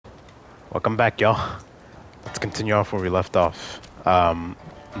Welcome back, y'all. Let's continue off where we left off.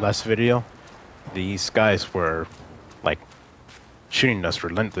 Last video, these guys were like shooting us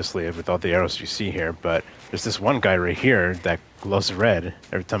relentlessly with all the arrows you see here, but there's this one guy right here that glows red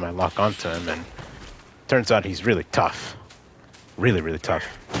every time I lock onto him, and turns out he's really tough. Really, really tough.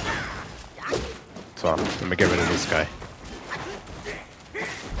 So let me get rid of this guy.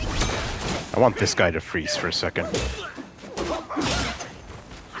 I want this guy to freeze for a second.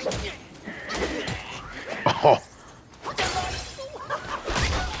 Oh!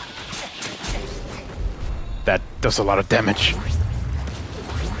 That does a lot of damage.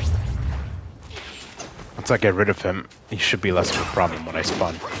 Once I get rid of him, he should be less of a problem when I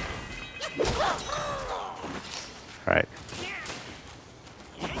spawn. Alright.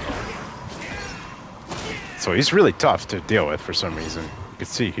 So he's really tough to deal with for some reason. You can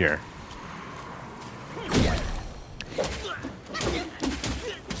see here.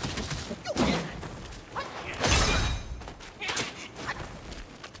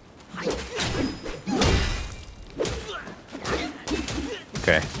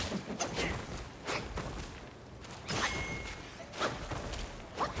 Okay.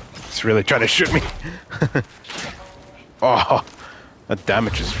 He's really trying to shoot me. Oh, that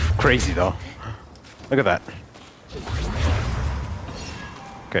damage is crazy though. Look at that.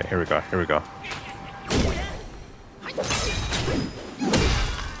 Okay, here we go, here we go.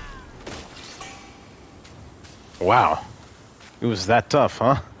 Wow. It was that tough,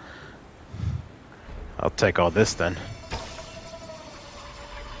 huh? I'll take all this then.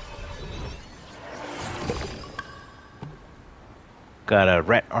 Got a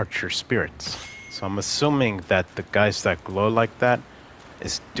rat archer spirits. So I'm assuming that the guys that glow like that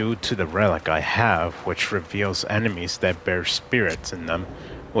is due to the relic I have, which reveals enemies that bear spirits in them,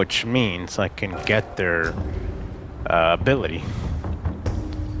 which means I can get their ability.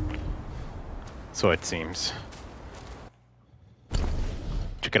 So it seems.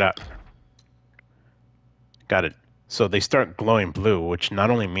 Check it out. Got it. So they start glowing blue, which not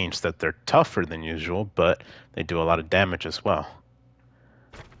only means that they're tougher than usual, but they do a lot of damage as well.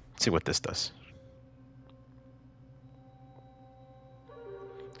 Let's see what this does.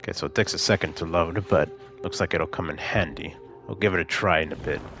 Okay, so it takes a second to load, but looks like it'll come in handy. I'll give it a try in a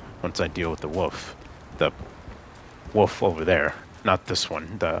bit once I deal with the wolf. The wolf over there. Not this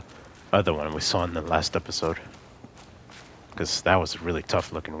one, the other one we saw in the last episode. Because that was a really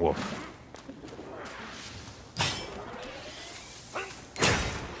tough looking wolf.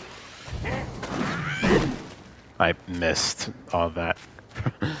 I missed all that.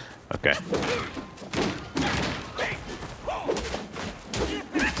 Okay.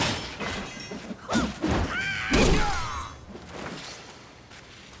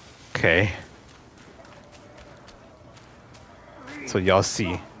 Okay. So y'all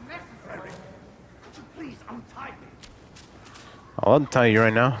see. I'll untie you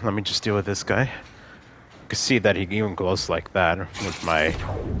right now. Let me just deal with this guy. You can see that he even glows like that with my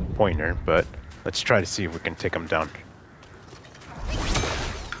pointer, but let's try to see if we can take him down.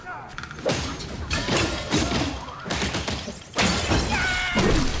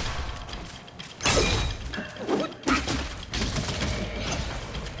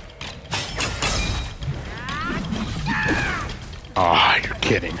 Oh, you're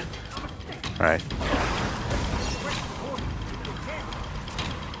kidding. Alright.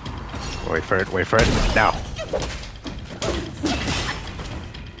 Wait for it, wait for it. Now!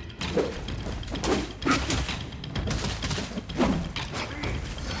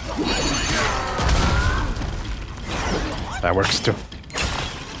 That works too.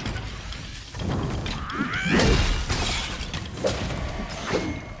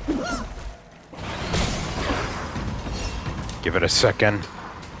 Give it a second.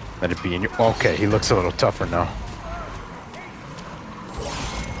 Let it be in your... Okay, he looks a little tougher now.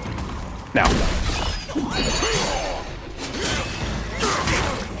 Now.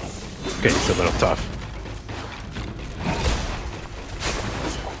 Okay, he's a little tough.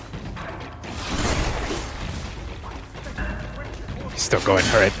 He's still going.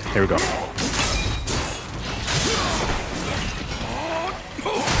 Alright, here we go.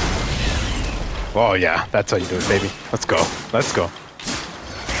 Oh yeah, that's how you do it, baby. Let's go. Let's go.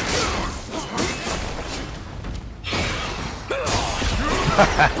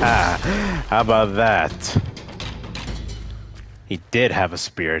 How about that? He did have a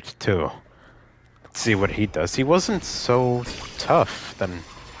spirit too. Let's see what he does. He wasn't so tough then.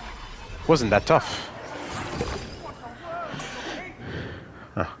 Wasn't that tough.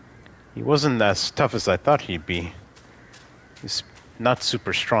 Huh. He wasn't as tough as I thought he'd be. He's not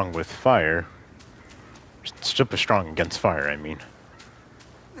super strong with fire. Super strong against fire, I mean.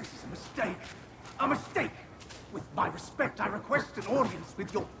 This is a mistake. A mistake! With my respect, I request an audience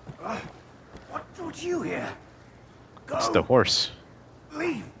with your... what brought you here? Go! It's the horse.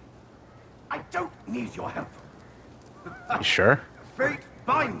 Leave! I don't need your help. You sure? Fate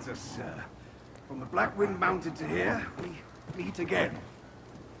binds us, sir. From the Black Wind Mountain to here, we meet again.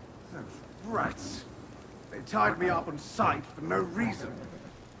 Those rats. They tied me up on sight for no reason.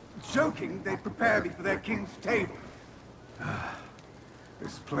 Joking, they'd prepare me for their king's table.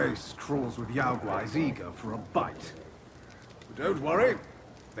 This place crawls with Yaoguais eager for a bite. But don't worry.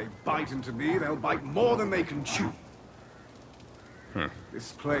 If they bite into me, they'll bite more than they can chew.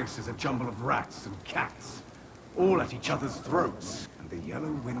 This place is a jumble of rats and cats, all at each other's throats, and the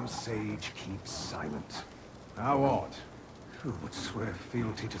Yellow Wind Sage keeps silent. How odd. Who would swear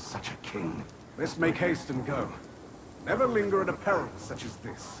fealty to such a king? Let's make haste and go. Never linger at a peril such as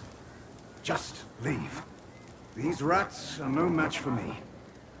this. Just leave. These rats are no match for me.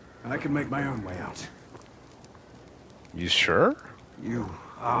 I can make my own way out. You sure? You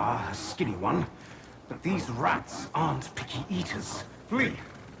are a skinny one, but these rats aren't picky eaters. Flee.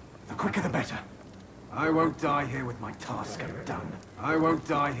 The quicker the better. I won't die here with my task undone. I won't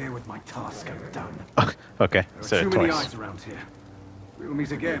die here with my task undone. Okay, There said are it too many twice. eyes around here. We'll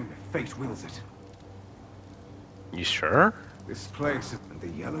meet again if fate wills it. You sure? This place and the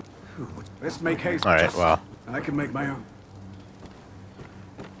yellow... Let's make haste. Alright, Just- well. I can make my own.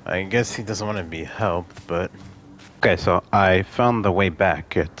 I guess he doesn't want to be helped, but... Okay, so I found the way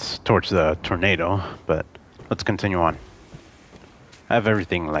back. It's towards the tornado, but let's continue on. I have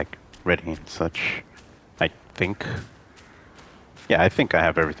everything, like, ready and such. I think. Yeah, I think I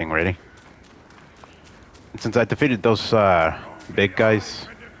have everything ready. And since I defeated those, big guys,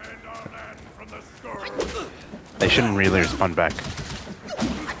 they shouldn't really respond back.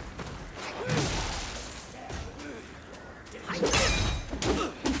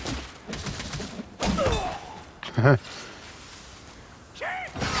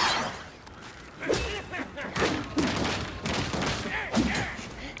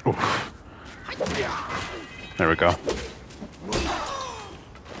 Oof. There we go.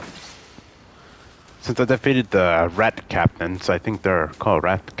 Since I defeated the rat captains, I think they're called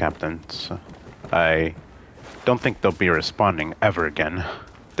rat captains, I don't think they'll be responding ever again.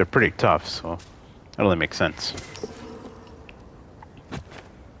 They're pretty tough, so that only makes sense.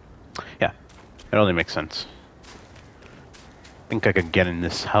 Yeah, it only makes sense. I think I could get in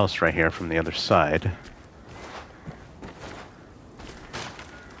this house right here from the other side.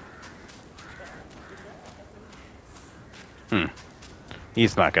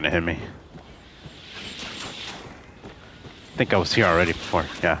 He's not gonna hit me. I think I was here already before,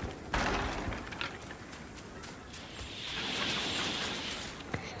 yeah.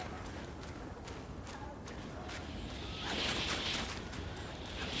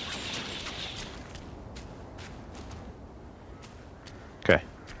 Okay.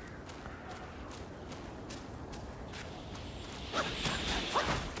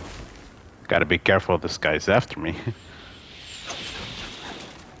 Gotta be careful, this guy's after me.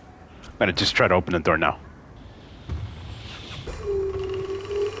 I'm gonna just try to open the door now.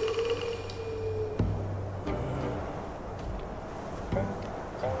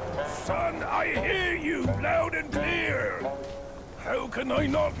 Son, I hear you loud and clear. How can I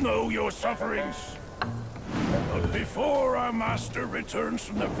not know your sufferings? But before our master returns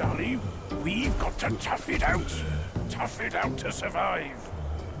from the valley, we've got to tough it out. Tough it out to survive.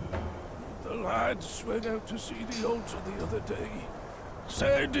 The lads went out to see the altar the other day.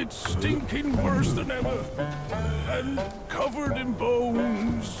 Said it's stinking worse than ever. And covered in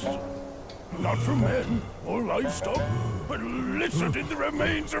bones. Not from men or livestock, but littered in the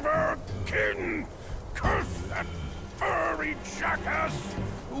remains of our kin. Curse that furry jackass!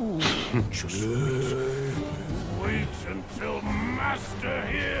 Ooh, just wait until Master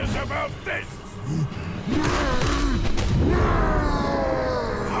hears about this!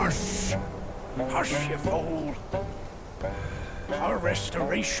 Hush! Hush, you fool! Our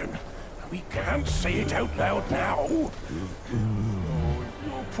restoration. We can't say it out loud now. Your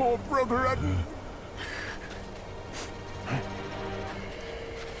poor brother hadn't...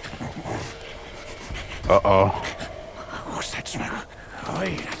 Uh-oh. What's that smell?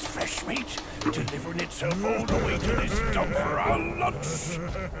 Aye, that's fresh meat. Delivering itself all the way to this dump for our lunch.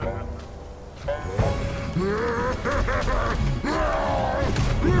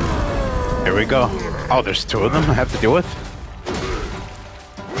 Here we go. Oh, there's two of them I have to deal with?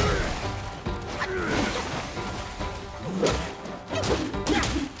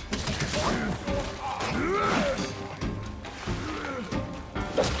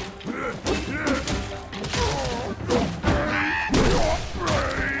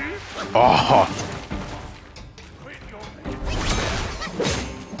 Oh.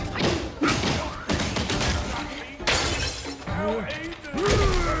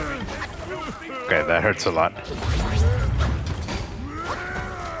 Okay, that hurts a lot.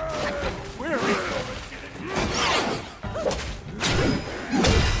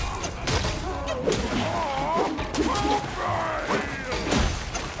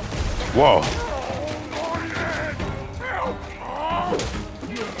 Whoa.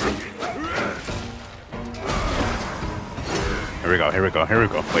 Here we go, here we go, here we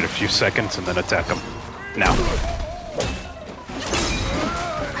go. Wait a few seconds and then attack him. Now.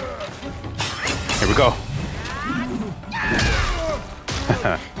 Here we go.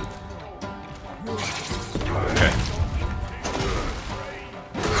 Okay.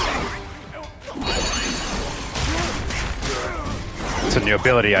 It's a new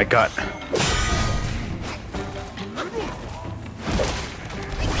ability I got.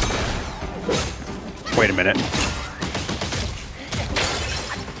 Wait a minute.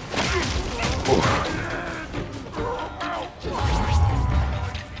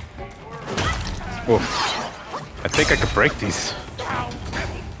 Oof. I think I could break these.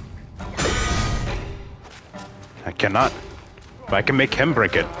 I cannot. But I can make him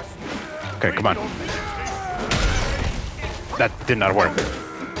break it. Okay, come on. That did not work.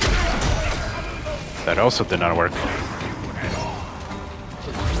 That also did not work.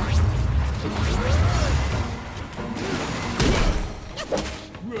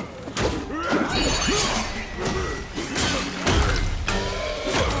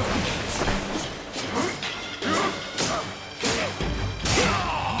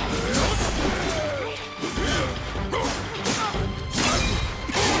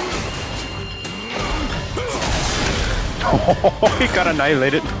 Oh, he got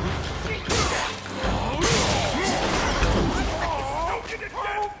annihilated.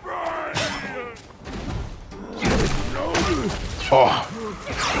 Oh.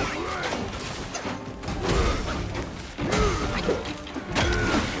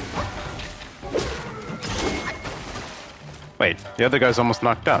 Wait, the other guy's almost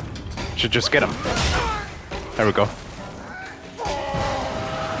knocked out. Should just get him. There we go.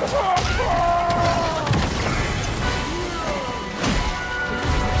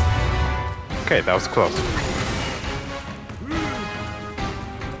 Okay, that was close.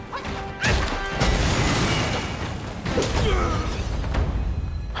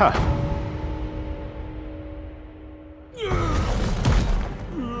 Huh.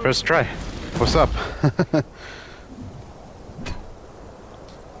 First try. What's up?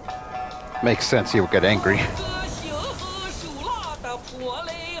 Makes sense he would get angry.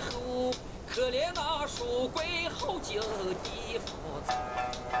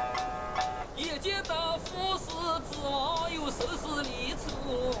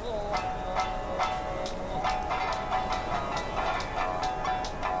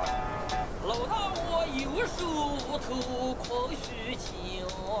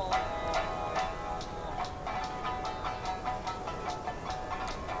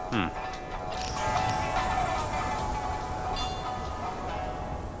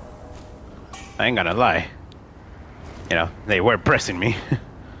 I ain't gonna lie. You know, they were pressing me.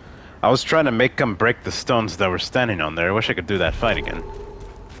 I was trying to make them break the stones that were standing on there. I wish I could do that fight again.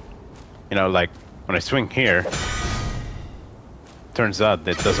 You know, like, when I swing here, turns out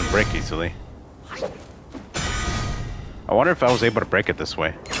it doesn't break easily. I wonder if I was able to break it this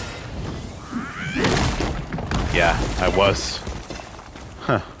way. Yeah, I was.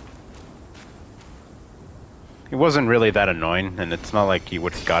 Huh. He wasn't really that annoying, and it's not like he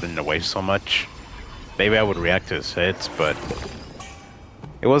would have gotten away so much. Maybe I would react to his hits, but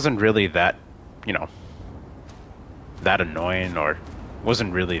it wasn't really that, you know, that annoying, or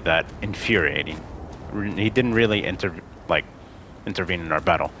wasn't really that infuriating. He didn't really intervene in our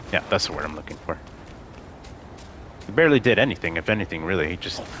battle. Yeah, that's the word I'm looking for. He barely did anything, if anything, really. He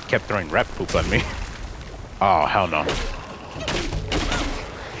just kept throwing rat poop at me. Oh, hell no.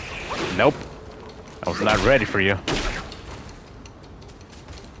 Nope. I was not ready for you.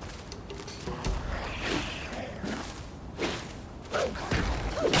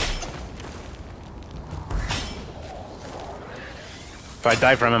 If I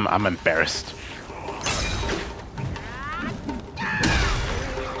die from him, I'm embarrassed.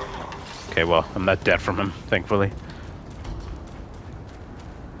 Okay, well, I'm not dead from him, thankfully.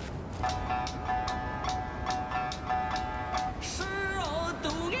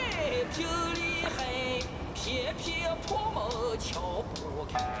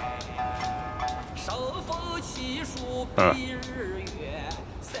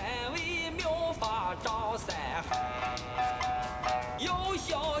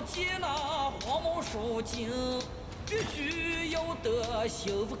 解那荒漠属境，必须要得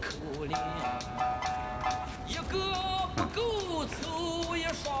幸福口令，一个不够凑一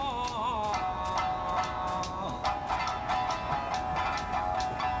双。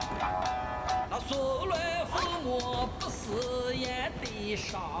那所来父母不是也得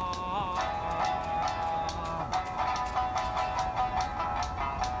伤。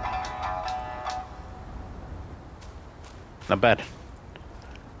Not bad.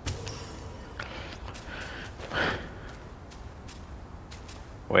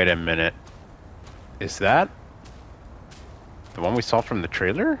 Wait a minute. Is that the one we saw from the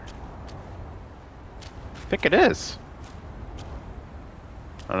trailer? I think it is.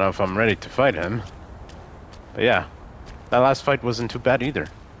 I don't know if I'm ready to fight him. But yeah, that last fight wasn't too bad either.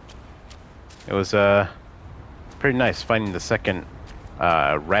 It was pretty nice finding the second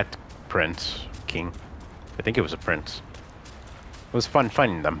rat prince king. I think it was a prince. It was fun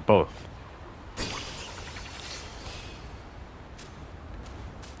finding them both.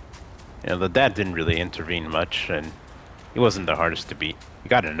 You know, the dad didn't really intervene much, and he wasn't the hardest to beat. He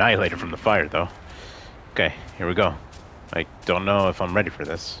got annihilated from the fire, though. Okay, here we go. I don't know if I'm ready for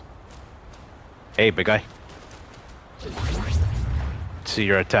this. Hey, big guy. See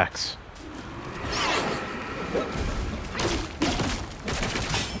your attacks.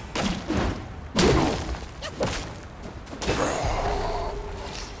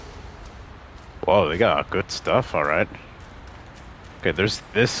 Whoa, they got good stuff, alright. Okay, there's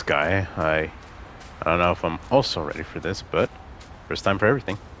this guy. I don't know if I'm also ready for this, but first time for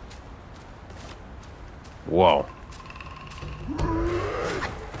everything. Whoa.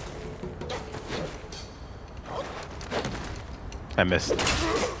 I missed.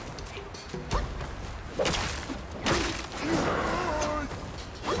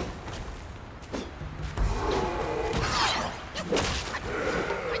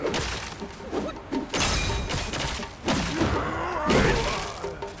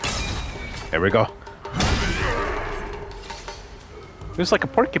 There we go. It was like a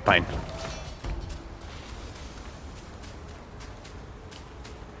porcupine.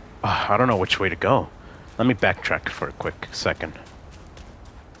 I don't know which way to go. Let me backtrack for a quick second.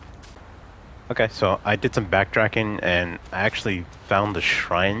 Okay, so I did some backtracking and I actually found the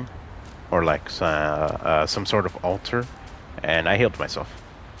shrine, or like some sort of altar, and I healed myself.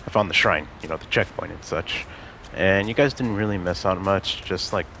 I found the shrine, you know, the checkpoint and such. And you guys didn't really miss out much,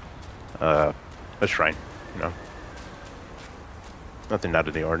 just like a shrine, you know. Nothing out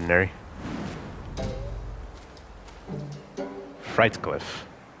of the ordinary. Frightcliff.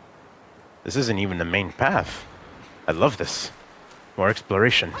 This isn't even the main path. I love this. More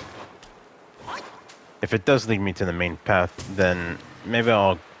exploration. If it does lead me to the main path, then maybe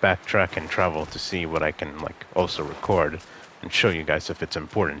I'll backtrack and travel to see what I can, like, also record and show you guys if it's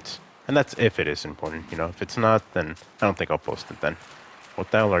important. And that's if it is important, you know. If it's not, then I don't think I'll post it then.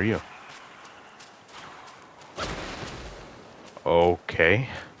 What the hell are you? Okay,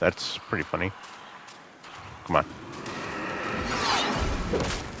 that's pretty funny. Come on.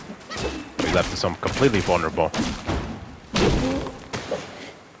 We left us completely vulnerable.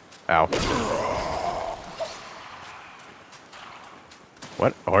 Ow.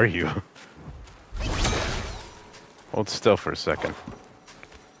 What are you? Hold still for a second.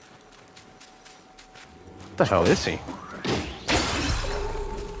 What the hell is he?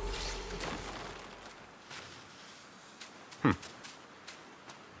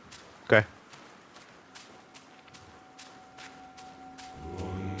 Okay.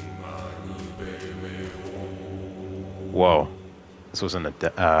 Whoa, this was in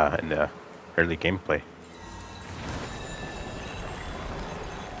the early gameplay.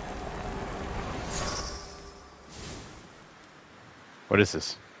 What is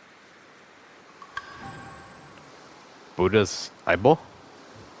this? Buddha's eyeball?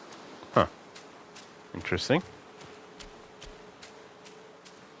 Huh. Interesting.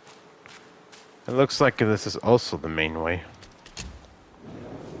 It looks like this is also the main way.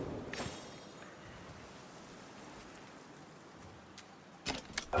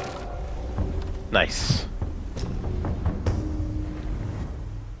 Nice.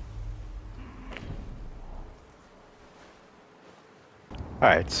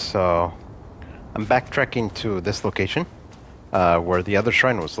 Alright, so I'm backtracking to this location, where the other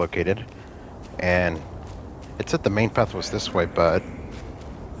shrine was located, and it said the main path was this way, but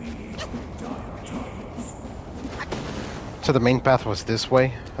so the main path was this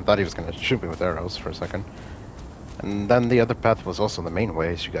way. I thought he was gonna shoot me with arrows for a second. And then the other path was also the main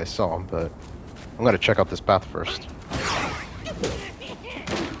way, as you guys saw, but I'm gonna check out this path first.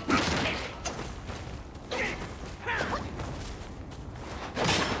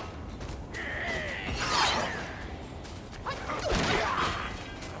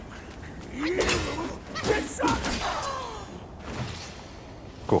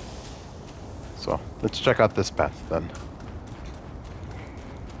 Let's check out this path then.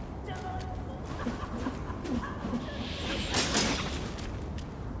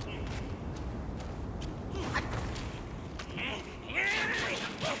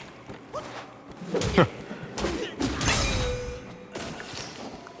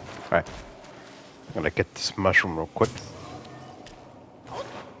 Alright. I'm gonna get this mushroom real quick.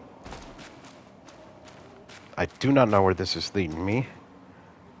 I do not know where this is leading me,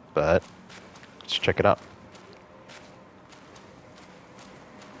 but let's check it out.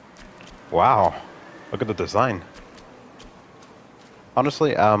 Wow, look at the design.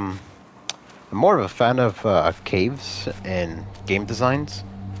 Honestly, I'm more of a fan of caves and game designs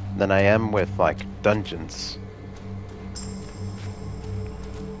than I am with like dungeons.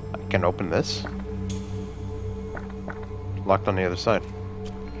 I can open this. Locked on the other side.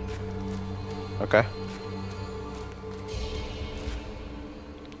 Okay.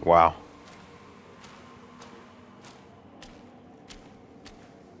 Wow.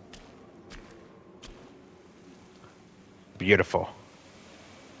 Beautiful.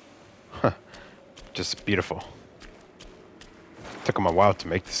 Huh. Just beautiful. Took them a while to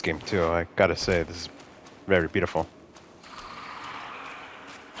make this game too. I gotta say, this is very beautiful.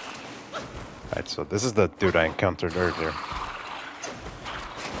 Alright, so this is the dude I encountered earlier.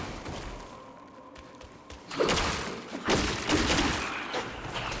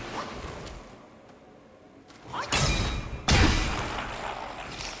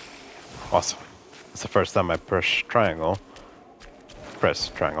 Awesome. It's the first time I press triangle,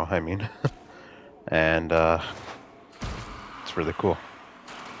 I mean. And it's really cool.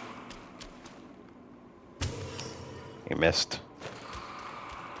 You missed.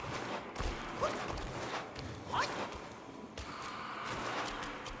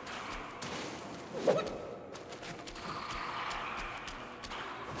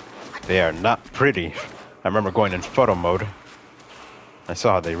 They are not pretty. I remember going in photo mode. I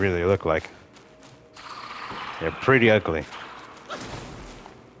saw how they really look like. They're pretty ugly.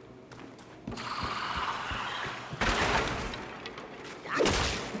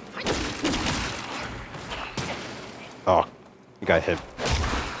 Oh, you got hit.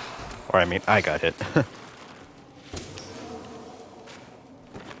 Or I mean, I got hit.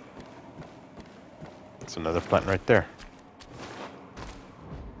 That's another plant right there.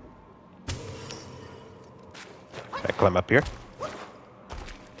 Can I climb up here?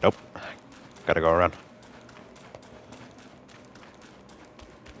 Nope. Gotta go around.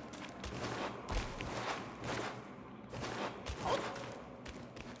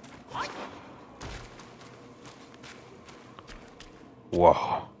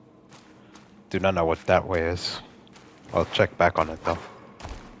 Whoa. Do not know what that way is. I'll check back on it though.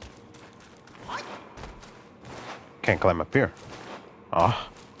 Can't climb up here. Ah.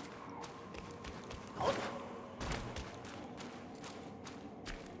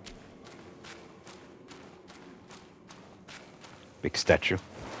 Big statue.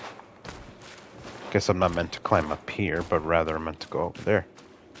 Guess I'm not meant to climb up here, but rather I'm meant to go over there.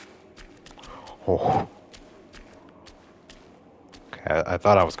 Oh. Okay, I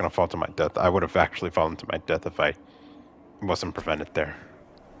thought I was gonna fall to my death. I would have actually fallen to my death if I wasn't prevented there.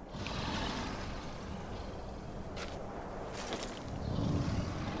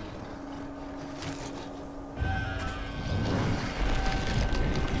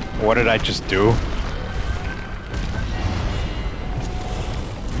 What did I just do?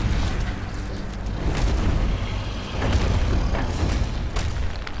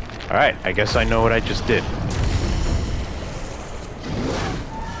 Alright, I guess I know what I just did.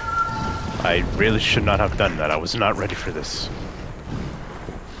 I really should not have done that. I was not ready for this.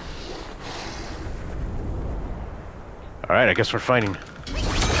 Alright, I guess we're fighting.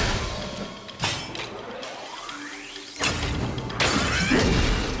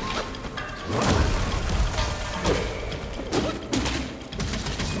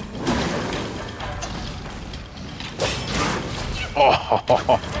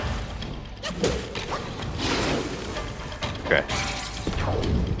 Oh! Okay.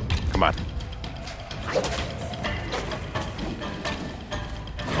 Come on.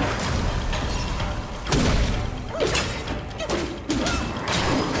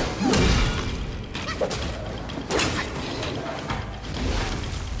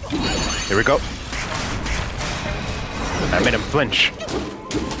 Here we go. I made him flinch.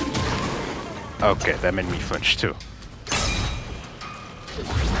 Okay, that made me flinch too.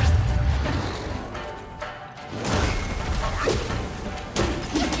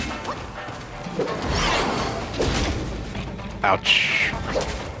 Ouch.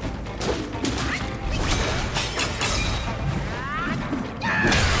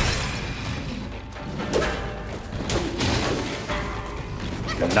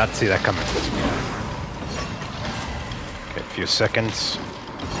 Did not see that coming. Okay, a few seconds.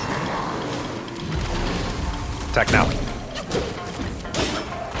 Attack now.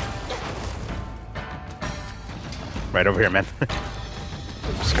 Right over here, man.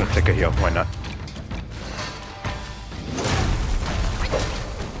 Just gonna take a heal, why not?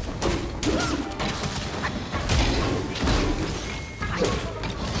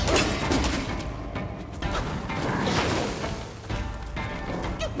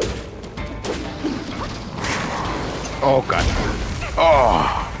 Oh god.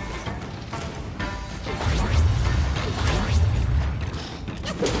 Oh.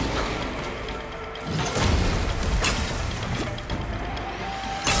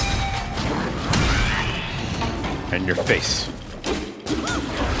 In your face.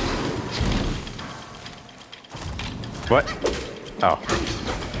 What? Oh.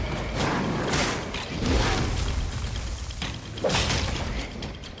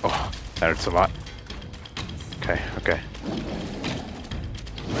 Oh, that hurts a lot. Okay, okay.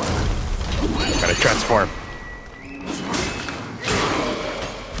 Gotta transform.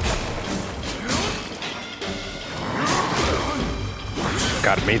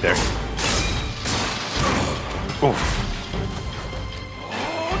 Got me there. Oof.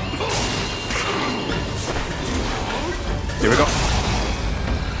 Here we go.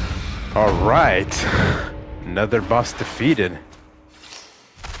 All right. Another boss defeated.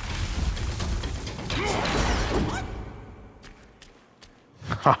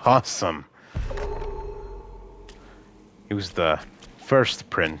 Awesome. He was the first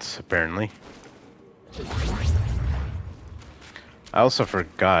prince, apparently. I also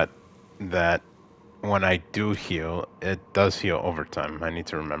forgot that when I do heal, it does heal over time. I need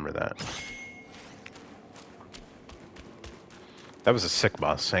to remember that. That was a sick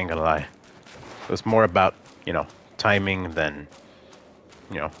boss, I ain't gonna lie. It was more about, you know, timing than,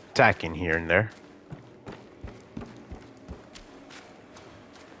 you know, attacking here and there.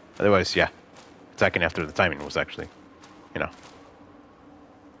 Otherwise, yeah, attacking after the timing was actually, you know.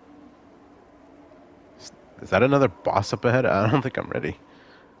 Is that another boss up ahead? I don't think I'm ready.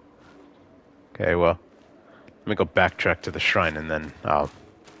 Okay, well, let me go backtrack to the shrine and then I'll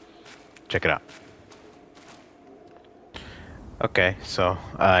check it out. Okay, so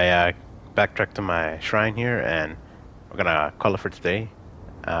I backtracked to my shrine here and we're gonna call it for today.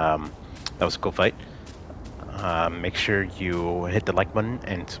 That was a cool fight. Make sure you hit the like button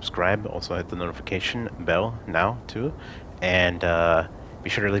and subscribe. Also hit the notification bell now too. And be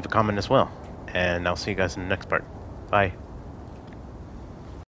sure to leave a comment as well. And I'll see you guys in the next part. Bye.